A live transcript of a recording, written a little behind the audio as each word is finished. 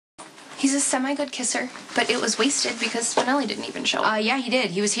He's a semi-good kisser, but it was wasted because Spinelli didn't even show up. Yeah, he did.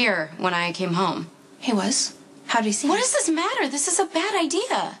 He was here when I came home. He was? How did he see What you? does this matter? This is a bad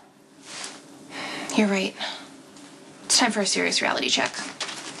idea. You're right. It's time for a serious reality check.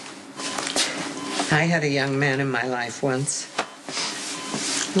 I had a young man in my life once.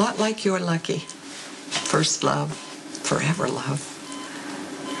 A lot like you're lucky. First love, forever love.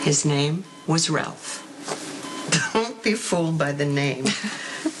 His name was Ralph. Don't be fooled by the name.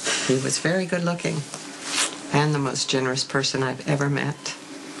 He was very good looking and the most generous person I've ever met.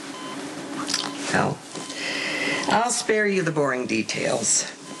 Well, I'll spare you the boring details.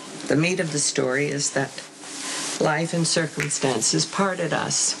 The meat of the story is that life and circumstances parted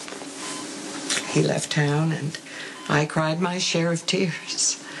us. He left town and I cried my share of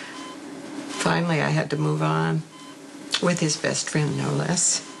tears. Finally, I had to move on with his best friend, no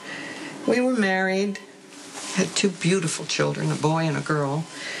less. We were married, had 2 beautiful children, a boy and a girl.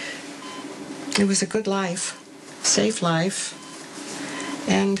 It was a good life, safe life.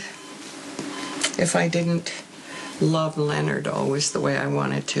 And if I didn't love Leonard always the way I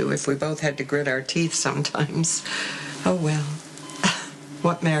wanted to, if we both had to grit our teeth sometimes, oh well.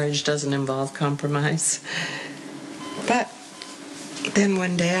 What marriage doesn't involve compromise? But then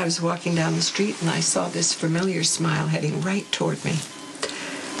one day I was walking down the street and I saw this familiar smile heading right toward me.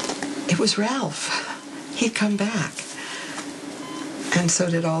 It was Ralph. He'd come back. And so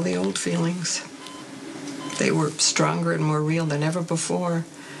did all the old feelings. They were stronger and more real than ever before.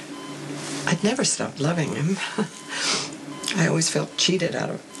 I'd never stopped loving him. I always felt cheated out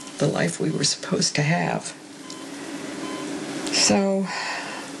of the life we were supposed to have. So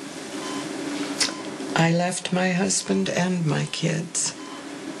I left my husband and my kids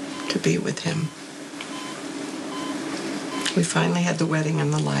to be with him. We finally had the wedding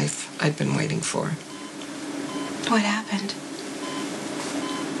and the life I'd been waiting for. What happened?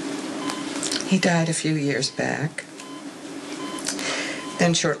 He died a few years back.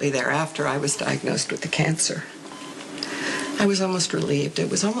 Then shortly thereafter, I was diagnosed with the cancer. I was almost relieved. It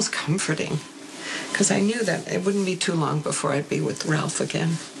was almost comforting, because I knew that it wouldn't be too long before I'd be with Ralph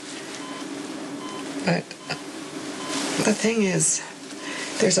again. But the thing is,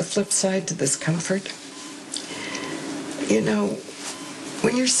 there's a flip side to this comfort. You know,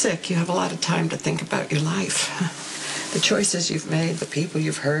 when you're sick, you have a lot of time to think about your life. The choices you've made, the people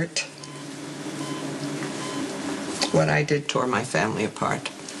you've hurt. What I did tore my family apart.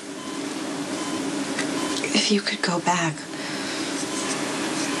 If you could go back.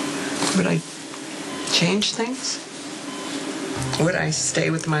 Would I change things? Would I stay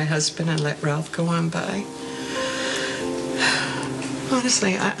with my husband and let Ralph go on by?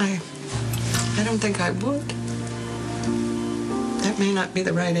 Honestly, I don't think I would. That may not be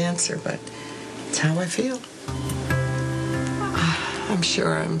the right answer, but it's how I feel. I'm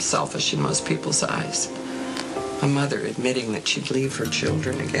sure I'm selfish in most people's eyes. A mother admitting that she'd leave her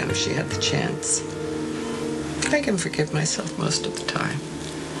children again if she had the chance. I can forgive myself most of the time.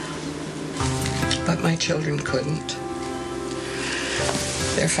 But my children couldn't.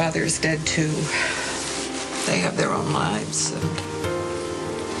 Their father is dead too. They have their own lives, and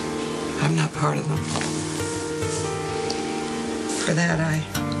I'm not part of them. For that, I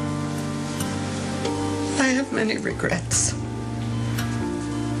have many regrets.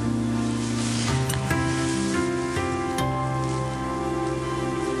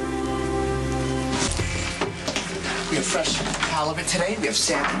 We have fresh halibut today. We have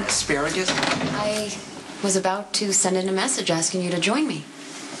salmon, asparagus. I was about to send in a message asking you to join me.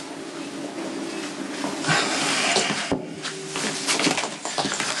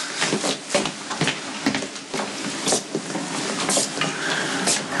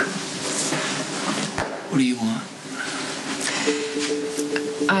 What do you want?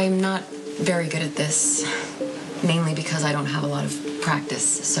 I'm not very good at this, mainly because I don't have a lot of practice.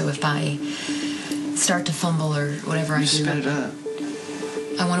 So if I start to fumble or whatever I do, spit it up.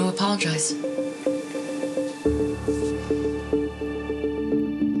 I want to apologize.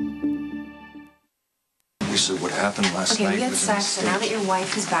 Lisa, what happened last night? Okay, we had was a sex, and now that mistake. your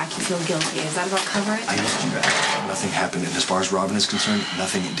wife is back, you feel guilty. Is that about cover it? I told you that. Nothing happened. And as far as Robin is concerned,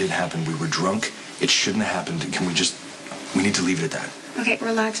 nothing did happen. We were drunk. It shouldn't have happened. We need to leave it at that. Okay,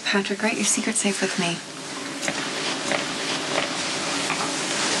 relax, Patrick. Write your secret safe with me.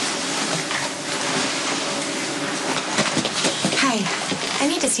 Hi, I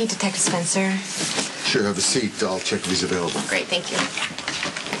need to see Detective Spencer. Sure, have a seat. I'll check if he's available. Great, thank you.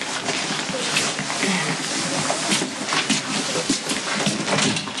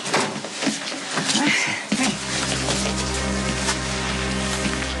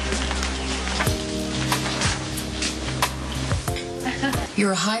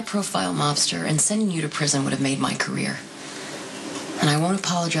 You're a high-profile mobster, and sending you to prison would have made my career. And I won't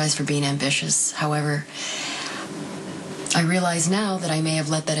apologize for being ambitious. However, I realize now that I may have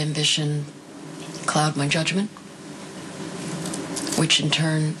let that ambition cloud my judgment, which in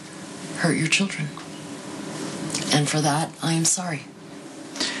turn hurt your children. And for that, I am sorry.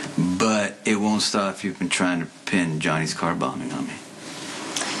 But it won't stop you from trying to pin Johnny's car bombing on me.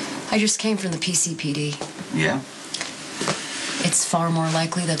 I just came from the PCPD. Yeah? It's far more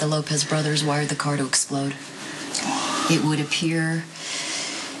likely that the Lopez brothers wired the car to explode. It would appear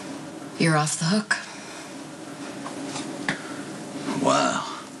you're off the hook. Wow.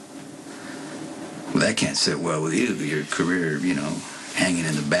 Well, that can't sit well with you. Your career, hanging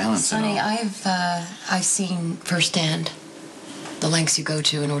in the balance. Sonny, and all. I've seen firsthand the lengths you go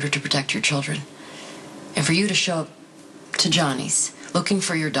to in order to protect your children. And for you to show up to Johnny's looking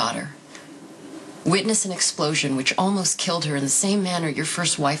for your daughter, witness an explosion which almost killed her in the same manner your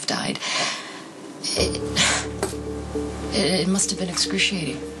first wife died, it must have been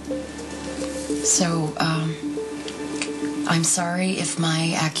excruciating. So, I'm sorry if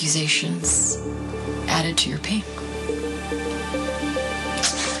my accusations added to your pain.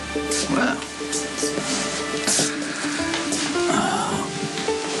 Well.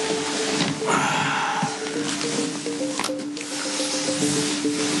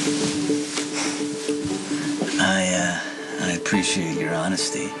 I appreciate your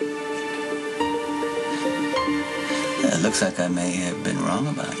honesty. It looks like I may have been wrong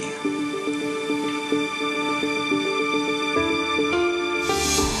about you.